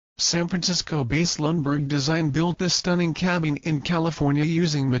San Francisco-based Lundberg Design built this stunning cabin in California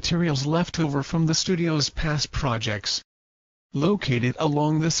using materials left over from the studio's past projects. Located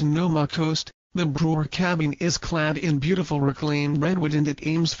along the Sonoma Coast, the Breuer Cabin is clad in beautiful reclaimed redwood and it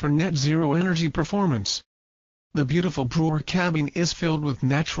aims for net zero energy performance. The beautiful Breuer Cabin is filled with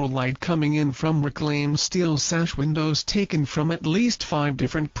natural light coming in from reclaimed steel sash windows taken from at least 5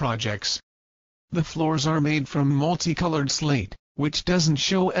 different projects. The floors are made from multicolored slate, which doesn't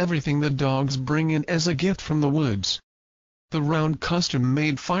show everything the dogs bring in as a gift from the woods. The round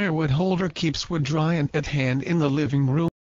custom-made firewood holder keeps wood dry and at hand in the living room